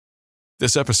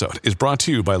This episode is brought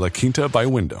to you by La Quinta by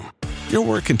Wyndham. Your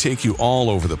work can take you all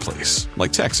over the place,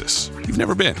 like Texas. You've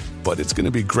never been, but it's going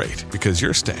to be great because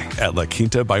you're staying at La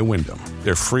Quinta by Wyndham.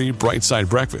 Their free Bright Side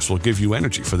breakfast will give you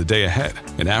energy for the day ahead.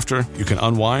 And after, you can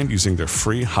unwind using their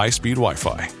free high-speed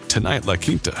Wi-Fi. Tonight, La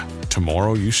Quinta.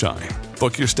 Tomorrow, you shine.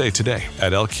 Book your stay today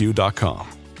at lq.com.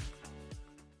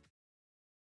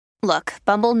 Look,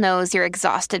 Bumble knows you're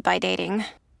exhausted by dating.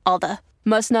 All the,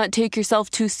 must not take yourself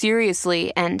too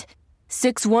seriously, and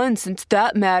 6'1" since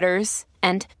that matters,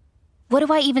 and what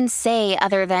do I even say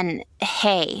other than,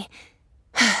 hey?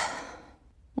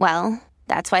 Well,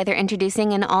 that's why they're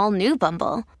introducing an all-new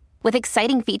Bumble, with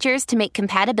exciting features to make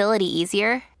compatibility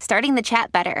easier, starting the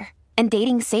chat better, and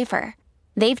dating safer.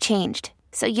 They've changed,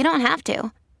 so you don't have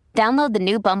to. Download the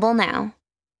new Bumble now.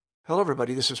 Hello,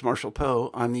 everybody. This is Marshall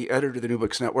Poe. I'm the editor of the New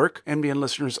Books Network. NBN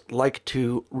listeners like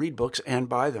to read books and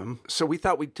buy them. So we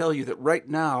thought we'd tell you that right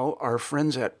now, our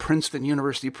friends at Princeton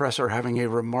University Press are having a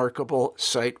remarkable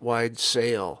site-wide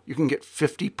sale. You can get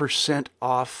 50%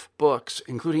 off books,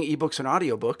 including ebooks and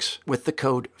audiobooks, with the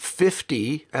code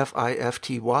 50,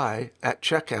 F-I-F-T-Y, at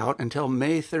checkout until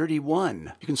May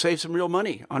 31. You can save some real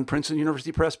money on Princeton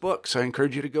University Press books. I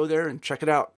encourage you to go there and check it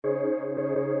out.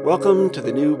 Welcome to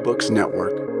the New Books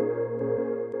Network.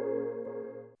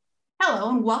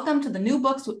 Hello, and welcome to the New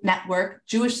Books Network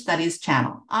Jewish Studies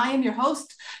channel. I am your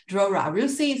host, Drora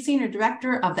Arusi, Senior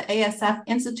Director of the ASF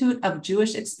Institute of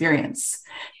Jewish Experience.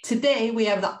 Today, we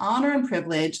have the honor and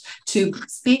privilege to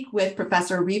speak with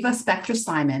Professor Riva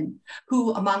Spector-Simon,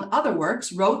 who, among other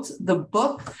works, wrote the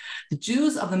book, The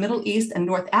Jews of the Middle East and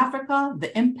North Africa,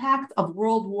 The Impact of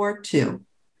World War II.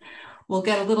 We'll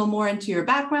get a little more into your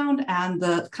background and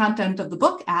the content of the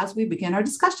book as we begin our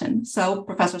discussion. So,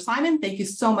 Professor Simon, thank you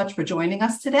so much for joining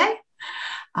us today.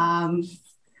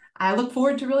 I look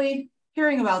forward to really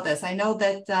hearing about this. I know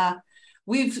that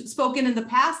we've spoken in the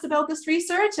past about this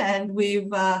research and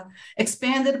we've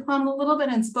expanded upon it a little bit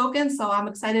and spoken, so I'm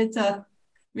excited to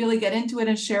really get into it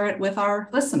and share it with our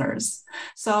listeners.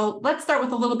 So let's start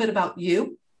with a little bit about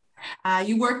you.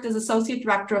 You worked as Associate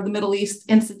Director of the Middle East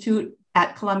Institute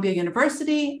at Columbia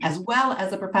University, as well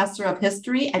as a professor of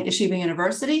history at Yeshiva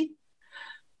University.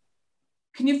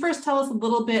 Can you first tell us a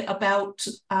little bit about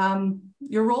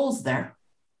your roles there?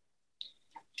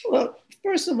 Well,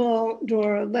 first of all,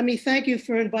 Dora, let me thank you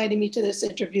for inviting me to this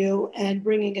interview and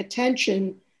bringing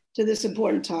attention to this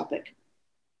important topic.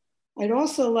 I'd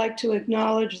also like to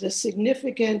acknowledge the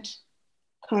significant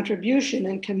contribution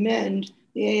and commend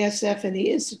the ASF and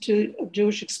the Institute of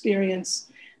Jewish Experience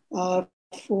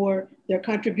for their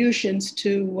contributions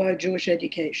to Jewish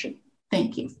education.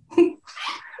 Thank you.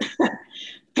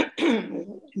 I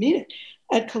mean it.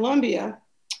 At Columbia,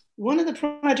 one of the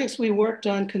projects we worked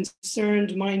on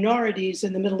concerned minorities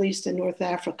in the Middle East and North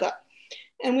Africa.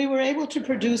 And we were able to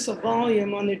produce a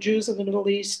volume on the Jews of the Middle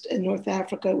East and North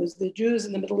Africa. It was the Jews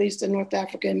in the Middle East and North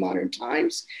Africa in Modern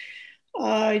Times.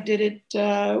 I did it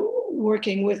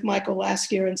working with Michael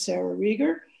Laskier and Sarah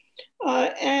Rieger.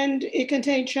 And it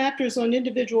contained chapters on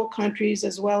individual countries,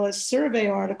 as well as survey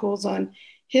articles on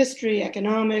history,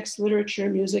 economics, literature,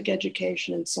 music,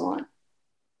 education, and so on.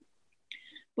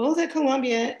 Both at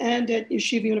Columbia and at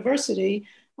Yeshiva University,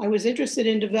 I was interested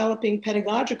in developing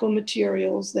pedagogical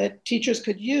materials that teachers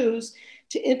could use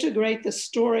to integrate the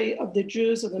story of the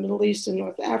Jews of the Middle East and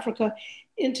North Africa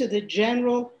into the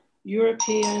general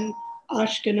European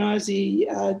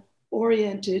Ashkenazi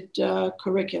oriented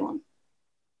curriculum.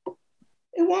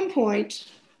 At one point,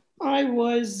 I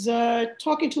was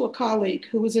talking to a colleague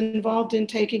who was involved in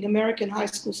taking American high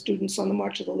school students on the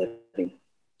March of the Living.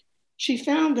 She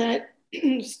found that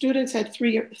students had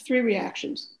three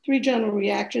reactions, three general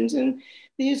reactions, and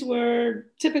these were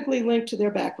typically linked to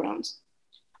their backgrounds.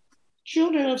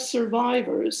 Children of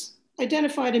survivors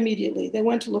identified immediately. They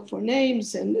went to look for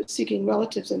names and seeking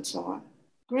relatives and so on.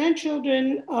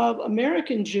 Grandchildren of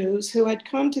American Jews who had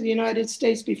come to the United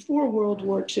States before World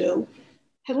War II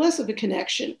had less of a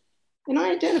connection. And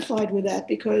I identified with that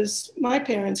because my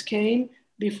parents came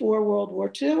before World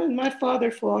War II, and my father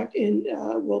fought in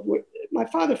World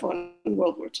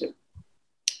War II.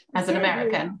 As an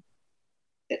American?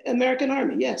 American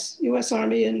Army, yes, US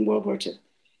Army in World War II.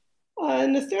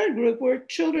 And the third group were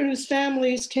children whose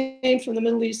families came from the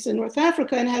Middle East and North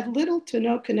Africa and had little to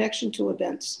no connection to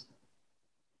events.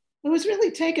 I was really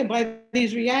taken by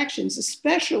these reactions,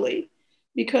 especially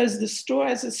because the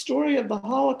story of the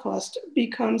Holocaust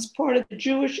becomes part of the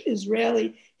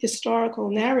Jewish-Israeli historical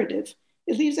narrative.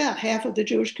 It leaves out half of the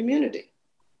Jewish community.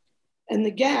 And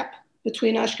the gap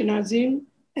between Ashkenazim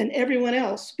and everyone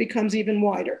else becomes even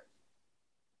wider.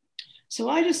 So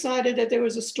I decided that there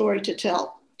was a story to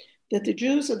tell. that the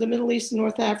Jews of the Middle East and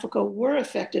North Africa were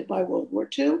affected by World War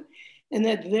II, and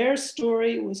that their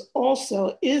story is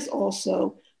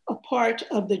also a part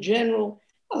of the general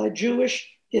Jewish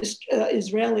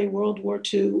Israeli World War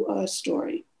II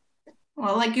story.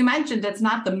 Well, like you mentioned, it's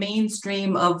not the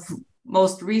mainstream of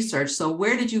most research. So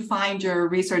where did you find your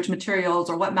research materials,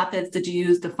 or what methods did you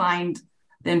use to find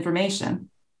the information?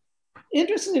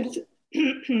 Interestingly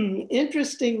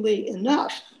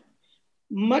enough,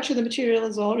 much of the material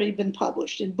has already been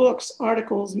published in books,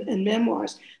 articles, and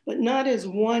memoirs, but not as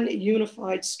one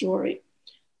unified story.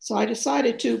 So I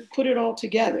decided to put it all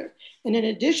together. And in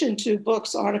addition to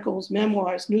books, articles,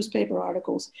 memoirs, newspaper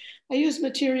articles, I used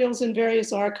materials in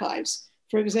various archives.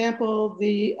 For example,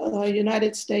 the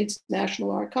United States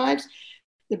National Archives,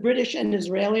 the British and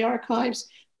Israeli archives,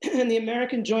 and the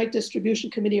American Joint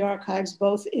Distribution Committee archives,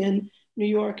 both in New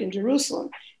York and Jerusalem.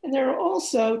 And there are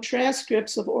also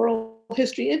transcripts of oral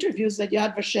history interviews that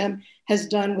Yad Vashem has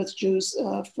done with Jews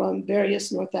from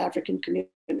various North African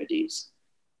communities.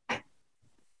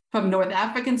 From North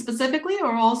African specifically,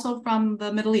 or also from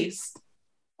the Middle East?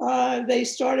 They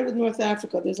started with North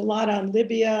Africa. There's a lot on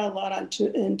Libya, a lot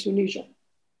in Tunisia.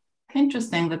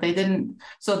 Interesting that they didn't,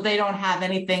 so they don't have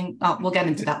anything. Oh, we'll get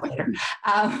into that later.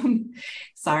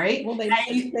 Sorry. Well,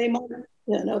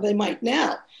 they might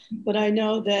now, but I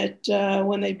know that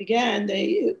when they began,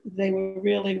 they were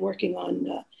really working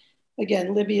on,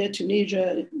 again, Libya,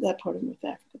 Tunisia, that part of North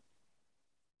Africa.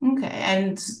 Okay,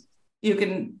 and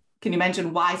can you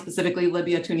mention why specifically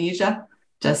Libya, Tunisia?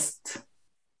 Just.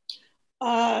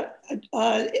 I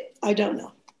don't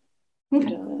know. Okay.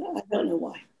 I don't know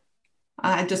why.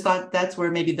 I just thought that's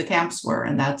where maybe the camps were,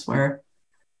 and that's where.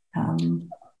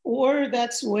 Or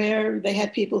that's where they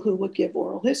had people who would give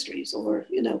oral histories, or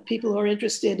people who are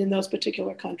interested in those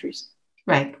particular countries.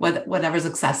 Right, whatever's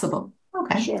accessible.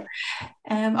 Okay. Sure.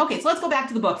 Okay, so let's go back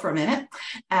to the book for a minute,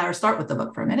 or start with the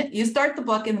book for a minute. You start the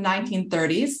book in the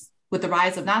 1930s with the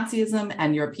rise of Nazism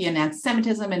and European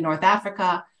anti-Semitism in North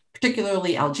Africa,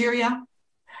 particularly Algeria.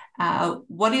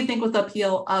 What do you think was the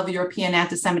appeal of European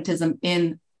anti-Semitism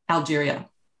in Algeria?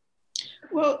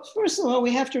 Well, first of all,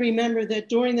 we have to remember that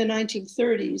during the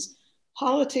 1930s,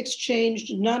 politics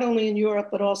changed not only in Europe,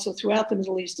 but also throughout the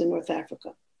Middle East and North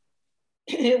Africa.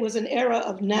 It was an era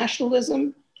of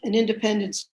nationalism and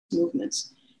independence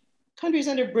movements. Countries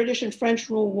under British and French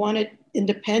rule wanted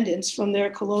independence from their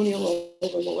colonial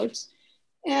overlords.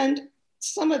 And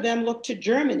some of them looked to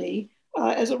Germany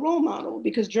as a role model,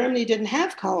 because Germany didn't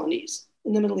have colonies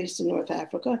in the Middle East and North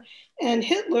Africa. And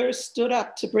Hitler stood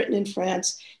up to Britain and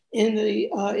France in the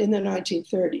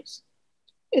 1930s.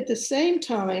 At the same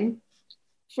time,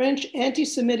 French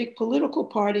anti-Semitic political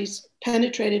parties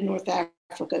penetrated North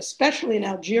Africa, especially in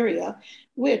Algeria,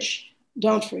 which,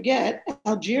 don't forget,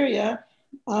 Algeria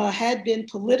had been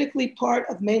politically part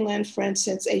of mainland France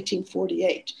since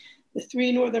 1848. The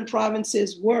three northern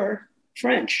provinces were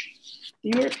French.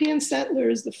 The European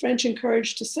settlers the French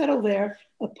encouraged to settle there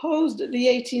opposed the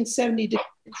 1870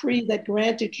 decree that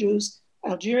granted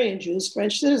Algerian Jews,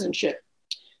 French citizenship.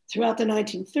 Throughout the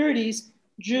 1930s,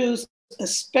 Jews,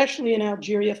 especially in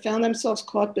Algeria, found themselves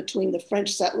caught between the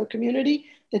French settler community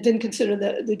that didn't consider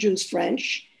the Jews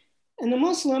French, and the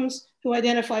Muslims who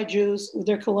identified Jews with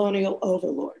their colonial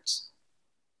overlords.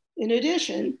 In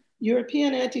addition,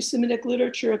 European anti-Semitic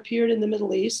literature appeared in the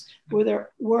Middle East, where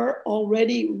there were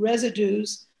already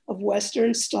residues of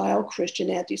Western-style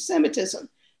Christian anti-Semitism.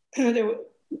 There were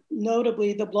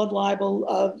notably the blood libel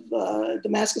of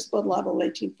Damascus blood libel in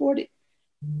 1840.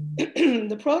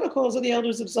 The Protocols of the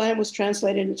Elders of Zion was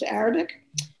translated into Arabic,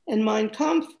 and Mein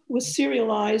Kampf was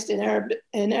serialized in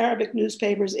Arabic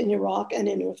newspapers in Iraq and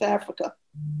in North Africa.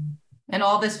 And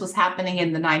all this was happening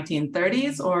in the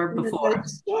 1930s or before?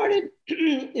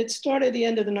 It started at the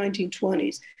end of the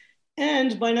 1920s.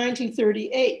 And by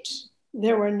 1938,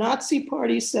 there were Nazi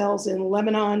party cells in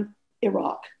Lebanon,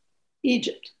 Iraq,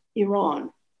 Egypt,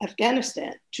 Iran,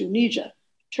 Afghanistan, Tunisia,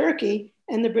 Turkey,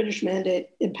 and the British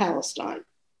Mandate in Palestine.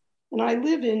 And I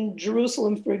live in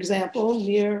Jerusalem, for example,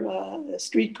 near a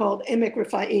street called Emek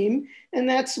Rephaim, and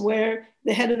that's where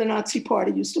the head of the Nazi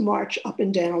party used to march up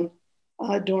and down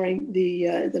during the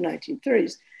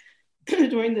 1930s,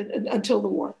 until the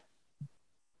war.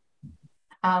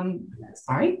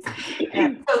 Sorry.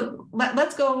 So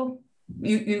let's go.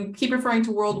 You keep referring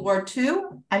to World War II,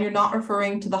 and you're not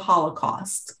referring to the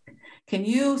Holocaust. Can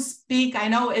you speak? I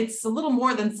know it's a little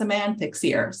more than semantics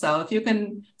here. So if you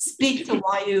can speak to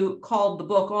why you called the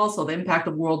book also The Impact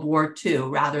of World War II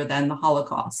rather than the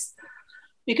Holocaust.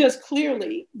 Because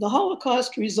clearly the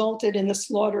Holocaust resulted in the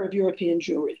slaughter of European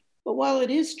Jewry. But while it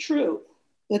is true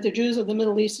that the Jews of the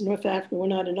Middle East and North Africa were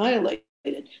not annihilated,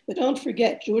 But don't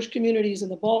forget, Jewish communities in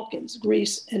the Balkans,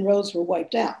 Greece, and Rhodes were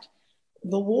wiped out.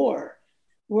 The war,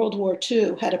 World War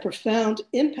II, had a profound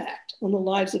impact on the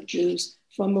lives of Jews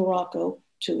from Morocco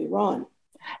to Iran.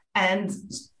 And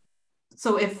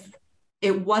so if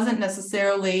it wasn't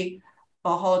necessarily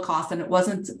a Holocaust and it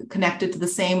wasn't connected to the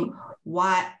same,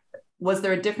 why was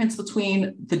there a difference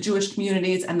between the Jewish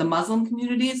communities and the Muslim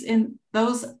communities in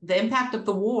those? The impact of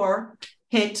the war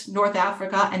hit North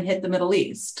Africa and hit the Middle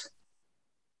East.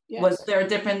 Yes. Was there a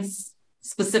difference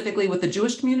specifically with the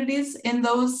Jewish communities in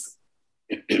those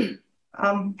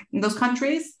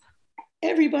countries?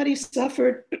 Everybody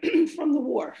suffered from the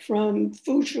war, from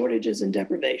food shortages and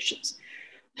deprivations.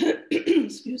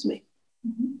 Excuse me.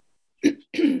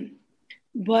 Mm-hmm.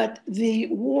 But the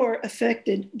war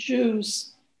affected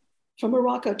Jews from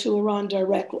Morocco to Iran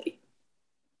directly.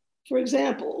 For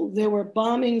example, there were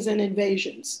bombings and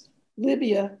invasions.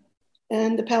 Libya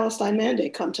and the Palestine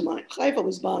Mandate come to mind. Haifa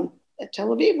was bombed, Tel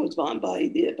Aviv was bombed by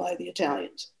the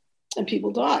Italians, and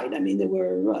people died. I mean, there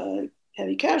were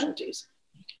heavy casualties.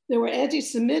 There were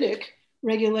anti-Semitic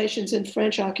regulations in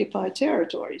French-occupied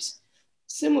territories,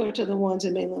 similar to the ones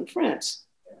in mainland France.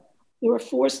 There were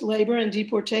forced labor and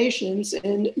deportations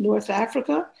in North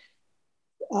Africa.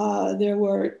 There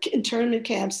were internment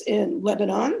camps in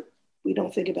Lebanon. We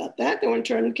don't think about that. There were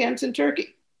internment camps in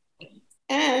Turkey.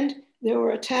 And there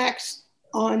were attacks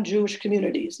on Jewish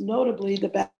communities, notably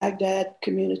the Baghdad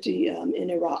community in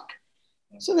Iraq.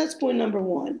 So that's point number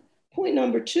one. Point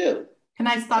number two. Can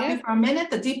I stop you for a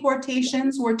minute? The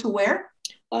deportations were to where?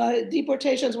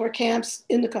 Deportations were camps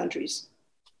in the countries.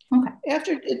 Okay.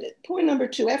 Point number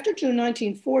two, after June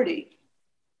 1940,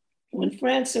 when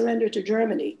France surrendered to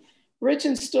Germany,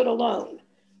 Britain stood alone,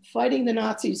 fighting the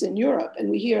Nazis in Europe. And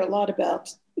we hear a lot about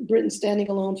Britain standing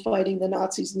alone, fighting the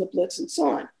Nazis in the Blitz and so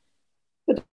on.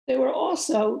 But they were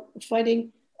also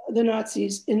fighting the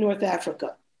Nazis in North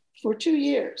Africa. For 2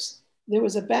 years, there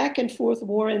was a back and forth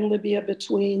war in Libya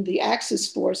between the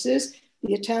Axis forces,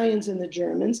 the Italians and the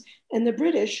Germans, and the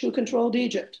British who controlled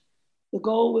Egypt. The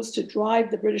goal was to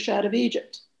drive the British out of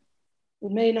Egypt.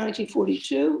 In May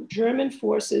 1942, German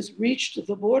forces reached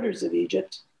the borders of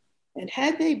Egypt, and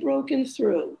had they broken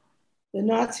through, the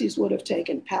Nazis would have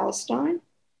taken Palestine,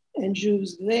 and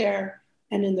Jews there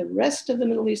and in the rest of the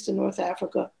Middle East and North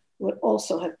Africa would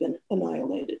also have been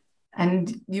annihilated.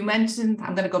 And you mentioned,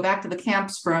 I'm going to go back to the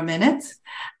camps for a minute.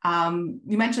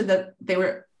 You mentioned that they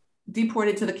were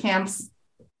deported to the camps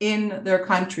in their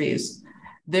countries.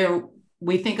 When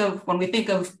we think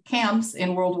of camps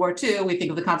in World War II, we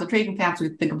think of the concentration camps, we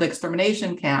think of the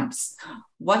extermination camps.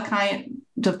 What kind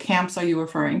of camps are you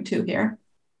referring to here?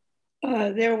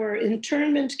 There were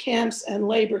internment camps and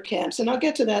labor camps, and I'll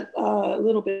get to that a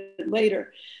little bit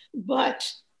later.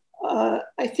 But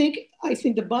I think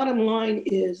the bottom line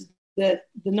is that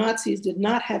the Nazis did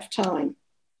not have time,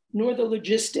 nor the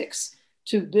logistics,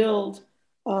 to build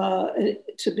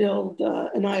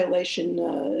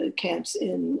annihilation camps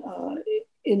in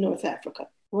North Africa.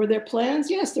 Were there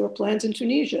plans? Yes, there were plans in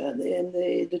Tunisia, and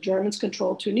the Germans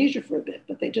controlled Tunisia for a bit,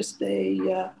 but they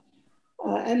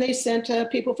sent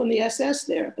people from the SS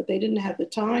there, but they didn't have the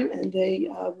time, and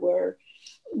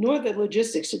nor the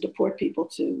logistics to deport people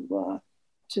to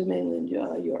mainland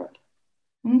Europe.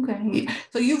 Okay,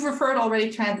 so you've referred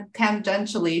already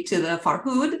tangentially to the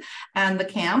Farhud and the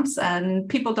camps, and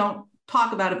people don't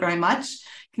talk about it very much.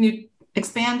 Can you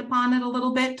expand upon it a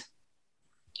little bit?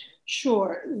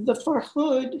 Sure. The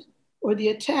Farhud, or the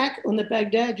attack on the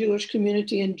Baghdad Jewish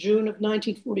community in June of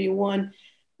 1941,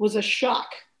 was a shock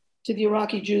to the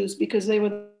Iraqi Jews because they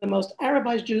were the most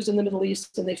Arabized Jews in the Middle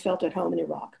East and they felt at home in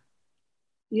Iraq.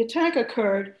 The attack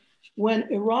occurred when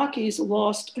Iraqis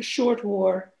lost a short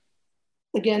war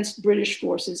against British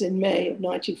forces in May of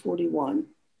 1941.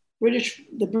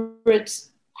 The Brits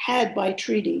had by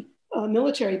treaty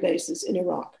military bases in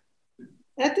Iraq.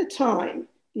 At the time,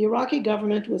 the Iraqi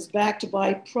government was backed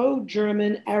by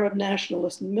pro-German Arab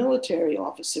nationalist military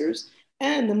officers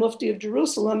and the Mufti of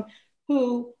Jerusalem,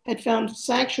 who had found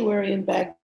sanctuary in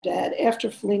Baghdad after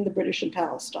fleeing the British in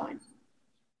Palestine.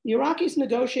 The Iraqis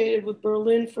negotiated with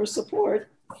Berlin for support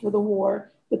for the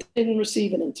war, but they didn't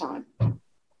receive it in time.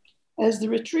 As the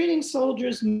retreating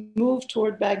soldiers moved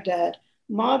toward Baghdad,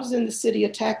 mobs in the city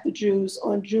attacked the Jews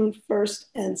on June 1st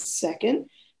and 2nd,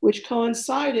 which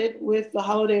coincided with the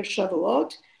holiday of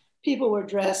Shavuot. People were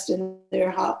dressed in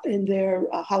their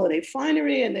holiday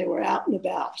finery, and they were out and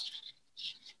about.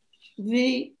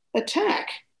 The attack,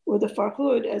 or the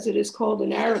Farhud, as it is called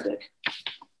in Arabic,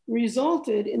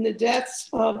 resulted in the deaths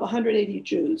of 180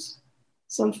 Jews.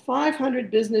 Some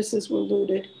 500 businesses were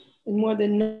looted, and more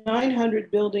than 900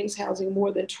 buildings housing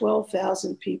more than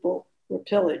 12,000 people were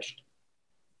pillaged.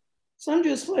 Some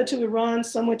Jews fled to Iran,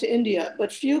 some went to India,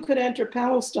 but few could enter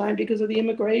Palestine because of the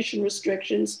immigration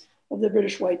restrictions of the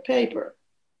British White Paper.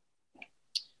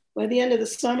 By the end of the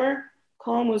summer,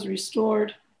 calm was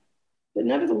restored, but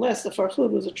nevertheless, the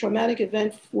Farhud was a traumatic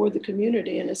event for the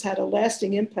community and has had a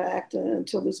lasting impact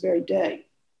until this very day.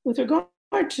 With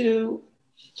regard to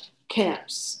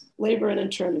camps, labor and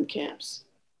internment camps,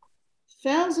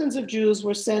 thousands of Jews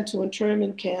were sent to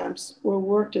internment camps or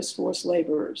worked as forced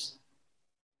laborers,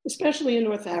 especially in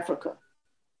North Africa.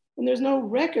 And there's no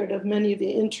record of many of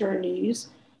the internees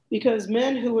because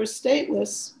men who were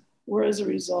stateless were, as a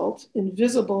result,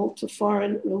 invisible to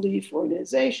foreign relief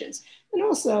organizations. And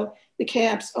also, the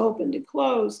camps opened and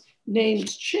closed,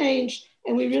 names changed,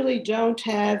 and we really don't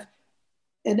have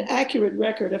an accurate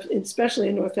record of, especially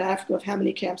in North Africa, of how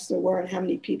many camps there were and how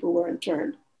many people were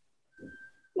interned.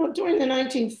 Now, during the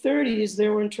 1930s,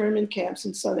 there were internment camps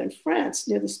in southern France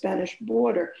near the Spanish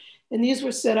border, and these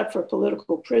were set up for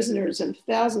political prisoners and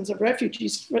thousands of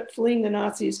refugees fleeing the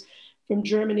Nazis from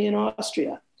Germany and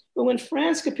Austria. But when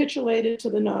France capitulated to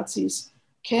the Nazis,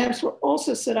 camps were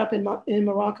also set up in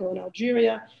Morocco and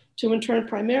Algeria to intern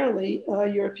primarily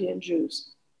European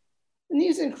Jews. And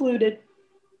these included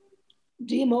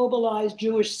demobilized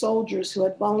Jewish soldiers who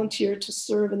had volunteered to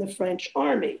serve in the French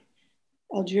army,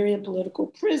 Algerian political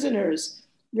prisoners,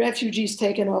 refugees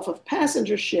taken off of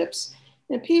passenger ships,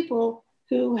 and people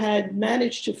who had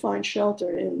managed to find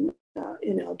shelter in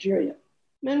Algeria.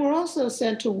 Men were also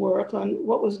sent to work on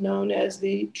what was known as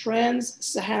the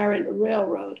Trans-Saharan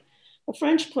Railroad, a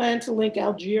French plan to link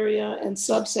Algeria and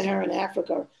sub-Saharan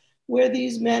Africa, where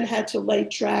these men had to lay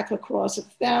track across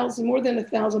more than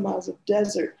 1,000 miles of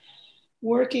desert,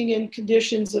 working in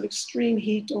conditions of extreme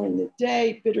heat during the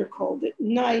day, bitter cold at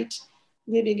night,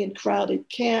 living in crowded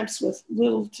camps with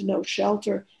little to no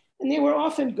shelter. And they were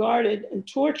often guarded and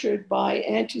tortured by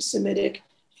anti-Semitic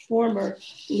former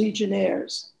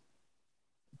legionnaires.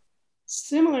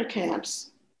 Similar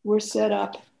camps were set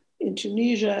up in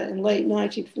Tunisia in late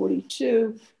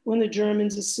 1942 when the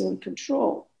Germans assumed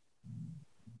control.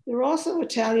 There were also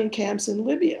Italian camps in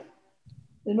Libya.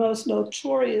 The most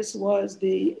notorious was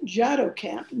the Jado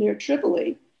camp near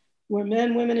Tripoli, where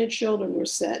men, women, and children were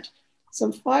sent.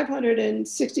 Some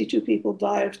 562 people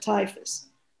died of typhus.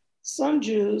 Some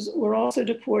Jews were also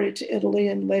deported to Italy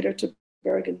and later to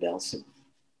Bergen-Belsen.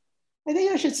 I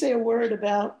think I should say a word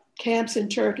about camps in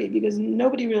Turkey because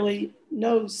nobody really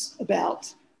knows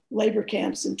about labor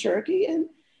camps in Turkey. And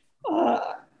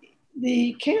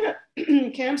the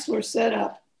camps were set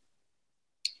up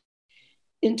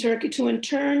in Turkey to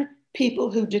intern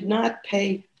people who did not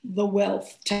pay the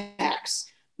wealth tax.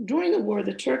 During the war,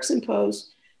 the Turks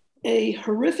imposed a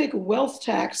horrific wealth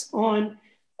tax on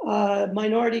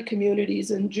minority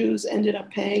communities, and Jews ended up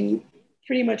paying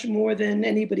pretty much more than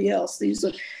anybody else. These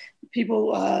are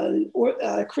people,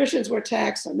 Christians were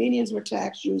taxed, Armenians were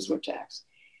taxed, Jews were taxed.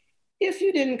 If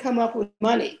you didn't come up with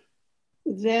money,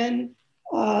 then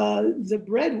the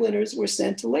breadwinners were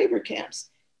sent to labor camps,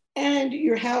 and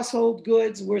your household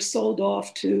goods were sold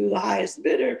off to the highest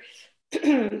bidder.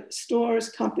 Stores,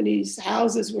 companies,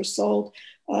 houses were sold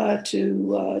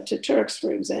to Turks,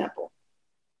 for example.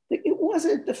 It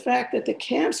wasn't the fact that the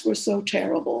camps were so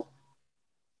terrible.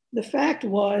 The fact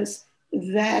was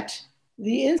that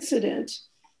the incident,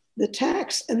 the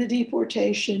tax and the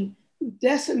deportation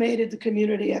decimated the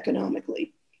community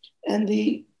economically. And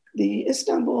the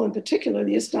Istanbul, in particular,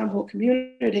 the Istanbul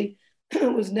community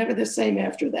was never the same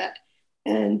after that.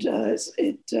 And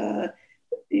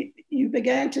you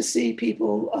began to see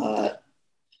people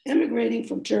emigrating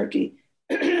from Turkey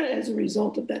as a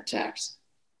result of that tax.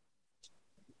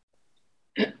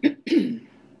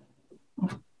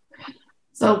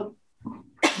 So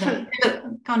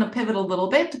kind of pivot a little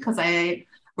bit because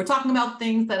we're talking about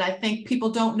things that I think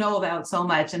people don't know about so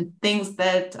much and things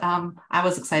that I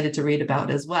was excited to read about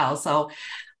as well. So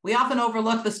we often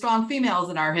overlook the strong females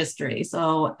in our history.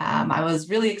 So I was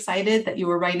really excited that you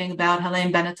were writing about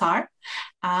Helene Benatar.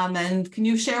 And can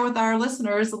you share with our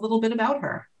listeners a little bit about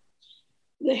her?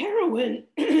 The heroine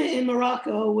in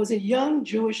Morocco was a young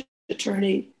Jewish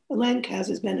attorney, Helene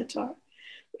Kazes Benatar,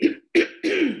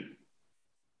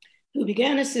 who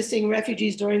began assisting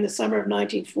refugees during the summer of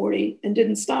 1940 and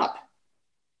didn't stop.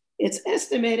 It's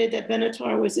estimated that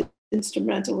Benatar was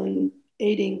instrumental in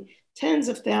aiding tens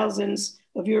of thousands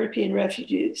of European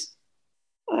refugees.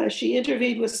 She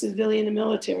intervened with civilian and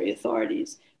military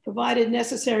authorities, provided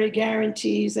necessary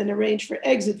guarantees, and arranged for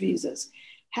exit visas,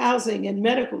 housing, and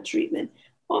medical treatment,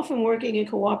 often working in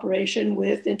cooperation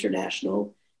with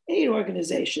international aid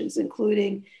organizations,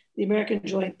 including the American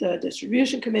Joint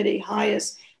Distribution Committee,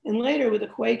 HIAS, and later with the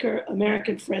Quaker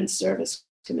American Friends Service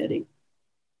Committee.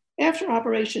 After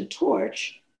Operation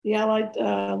Torch, the Allied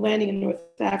landing in North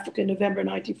Africa in November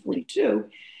 1942,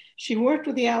 she worked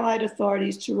with the Allied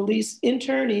authorities to release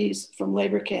internees from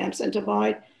labor camps and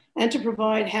to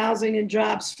provide housing and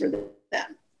jobs for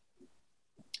them.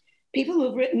 People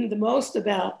who've written the most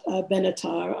about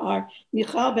Benatar are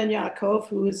Michal Ben Yaakov,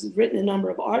 who has written a number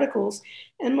of articles,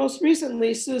 and most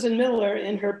recently, Susan Miller,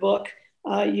 in her book,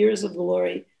 Years of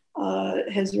Glory,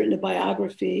 has written a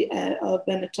biography of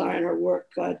Benatar and her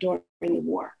work during the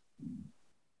war.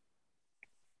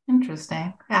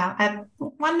 Interesting. Yeah, I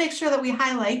want to make sure that we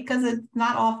highlight, because it's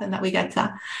not often that we get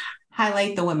to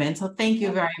highlight the women. So thank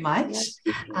you very much.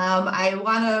 I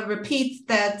want to repeat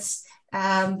that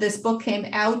this book came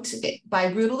out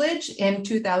by Routledge in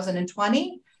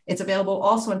 2020. It's available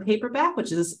also in paperback,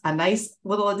 which is a nice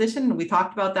little addition. We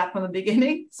talked about that from the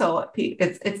beginning. So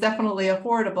it's definitely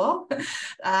affordable.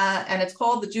 And it's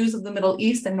called The Jews of the Middle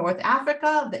East and North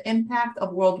Africa, The Impact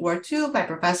of World War II by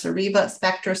Professor Riva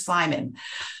Spector-Simon.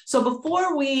 So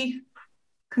before we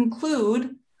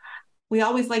conclude, we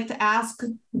always like to ask,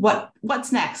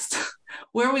 what's next?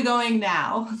 Where are we going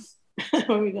now?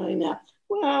 Where are we going now?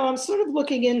 Well, I'm sort of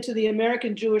looking into the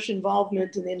American Jewish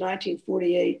involvement in the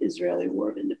 1948 Israeli War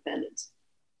of Independence.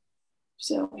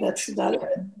 So that's that.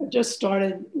 I just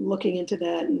started looking into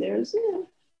that, and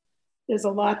there's a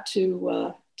lot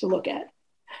to look at.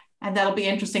 And that'll be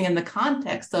interesting in the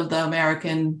context of the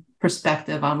American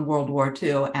perspective on World War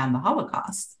II and the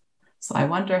Holocaust. So I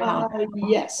wonder how.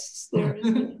 Yes, there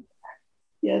is.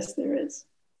 Yes, there is.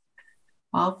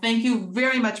 Well, thank you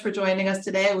very much for joining us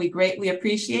today. We greatly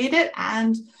appreciate it.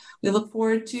 And we look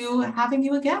forward to having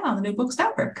you again on the New Books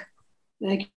Network.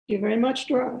 Thank you very much,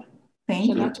 Dora. Thank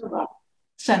you. Shana Tova.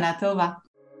 Shana Tova.